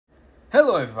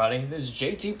Hello everybody, this is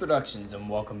JT Productions and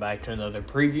welcome back to another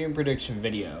preview and prediction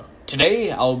video.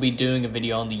 Today I will be doing a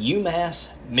video on the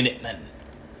UMass Minutemen.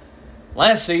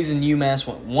 Last season UMass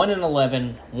went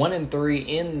 1-11, 1-3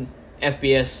 in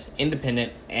FBS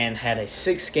Independent and had a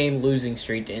 6-game losing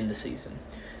streak to end the season.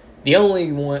 The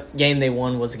only game they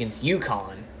won was against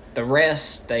UConn. The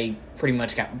rest they pretty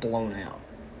much got blown out.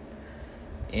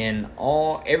 In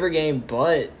every game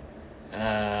but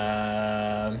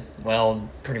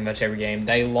pretty much every game.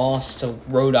 They lost to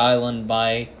Rhode Island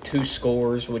by 2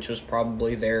 scores, which was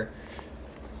probably their,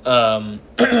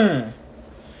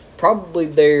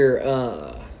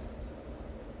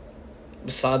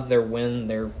 besides their win,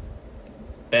 their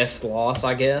best loss,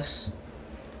 I guess.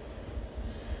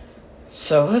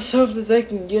 So let's hope that they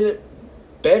can get it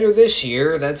better this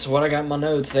year. That's what I got in my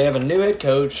notes. They have a new head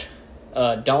coach,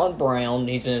 Don Brown.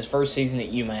 He's in his first season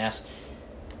at UMass.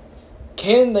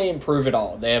 Can they improve at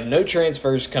all? They have no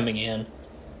transfers coming in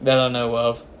that I know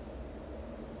of.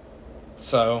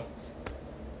 So,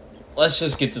 let's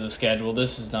just get to the schedule.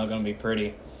 This is not going to be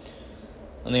pretty.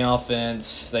 On the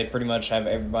offense, they pretty much have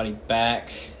everybody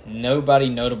back. Nobody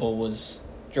notable was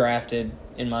drafted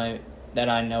that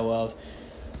I know of.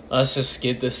 Let's just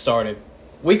get this started.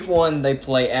 Week 1, they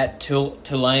play at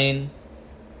Tulane.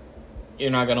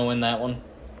 You're not going to win that one.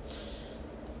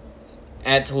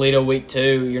 At Toledo, week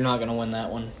 2, you're not going to win that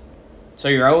one. So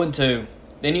you're 0-2.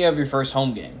 Then you have your first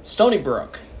home game. Stony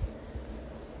Brook.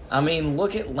 I mean,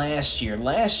 look at last year.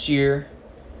 Last year,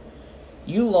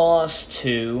 you lost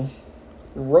to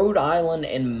Rhode Island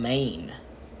and Maine.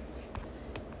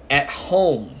 At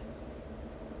home.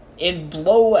 In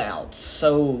blowouts.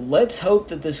 So let's hope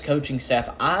that this coaching staff,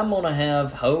 I'm going to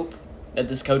have hope that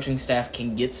this coaching staff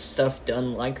can get stuff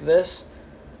done like this.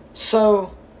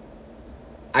 So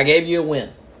I gave you a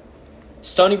win.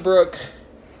 Stony Brook,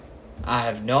 I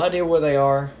have no idea where they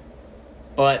are,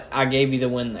 but I gave you the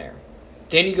win there.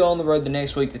 Then you go on the road the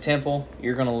next week to Temple.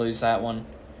 You're going to lose that one.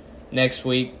 Next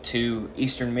week to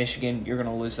Eastern Michigan. You're going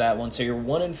to lose that one. So you're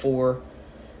 1-4.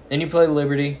 Then you play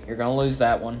Liberty. You're going to lose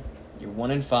that one. You're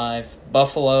 1-5.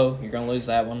 Buffalo. You're going to lose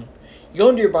that one. You go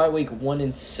into your bye week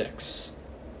 1-6.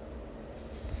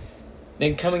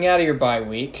 Then coming out of your bye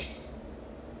week,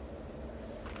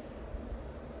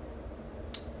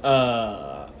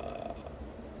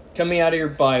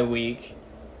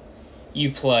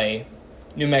 you play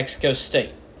New Mexico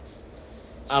State.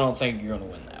 I don't think you're going to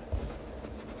win that one.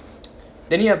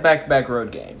 Then you have back-to-back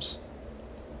road games.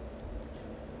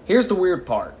 Here's the weird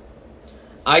part.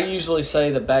 I usually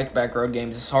say that back-to-back road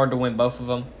games, it's hard to win both of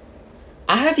them.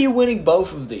 I have you winning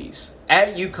both of these.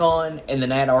 At UConn and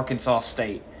then at Arkansas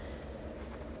State.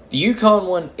 The UConn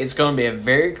one, it's going to be a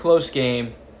very close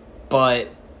game, but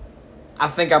I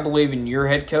believe in your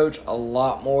head coach a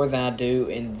lot more than I do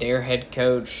in their head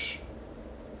coach.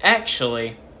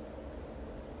 Actually,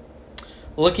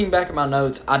 looking back at my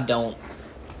notes, I don't.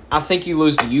 I think you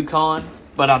lose to UConn,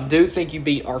 but I do think you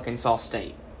beat Arkansas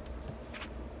State.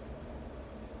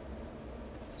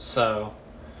 So,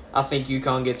 I think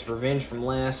UConn gets revenge from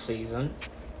last season.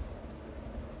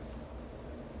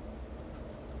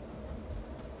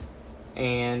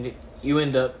 And you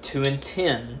end up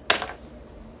 2-10.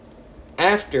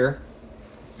 After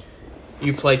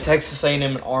you play Texas A&M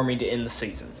and Army to end the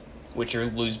season, which you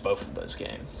lose both of those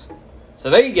games.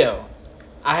 So there you go.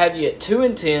 I have you at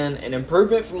 2-10, an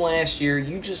improvement from last year.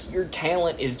 Your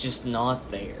talent is just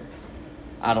not there.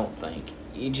 I don't think.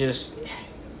 It's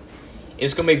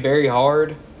going to be very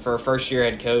hard for a first-year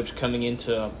head coach coming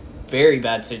into a very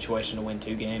bad situation to win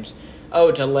 2 games.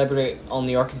 Oh, to elaborate on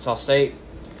the Arkansas State.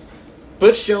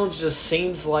 Butch Jones just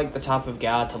seems like the type of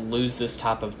guy to lose this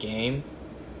type of game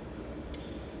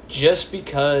just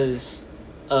because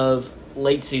of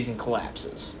late season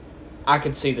collapses. I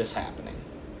could see this happening.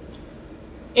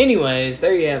 Anyways,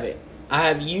 there you have it. I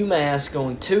have UMass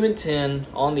going 2-10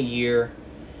 on the year,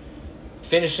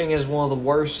 finishing as one of the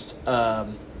worst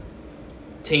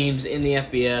teams in the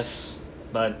FBS,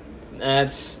 but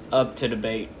that's up to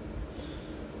debate.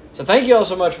 So thank you all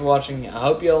so much for watching. I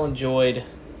hope you all enjoyed.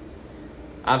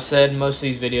 I've said in most of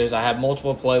these videos I have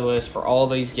multiple playlists for all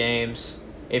these games.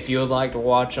 If you would like to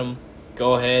watch them,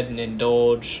 go ahead and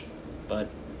indulge. But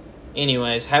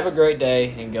anyways, have a great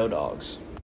day and go Dogs.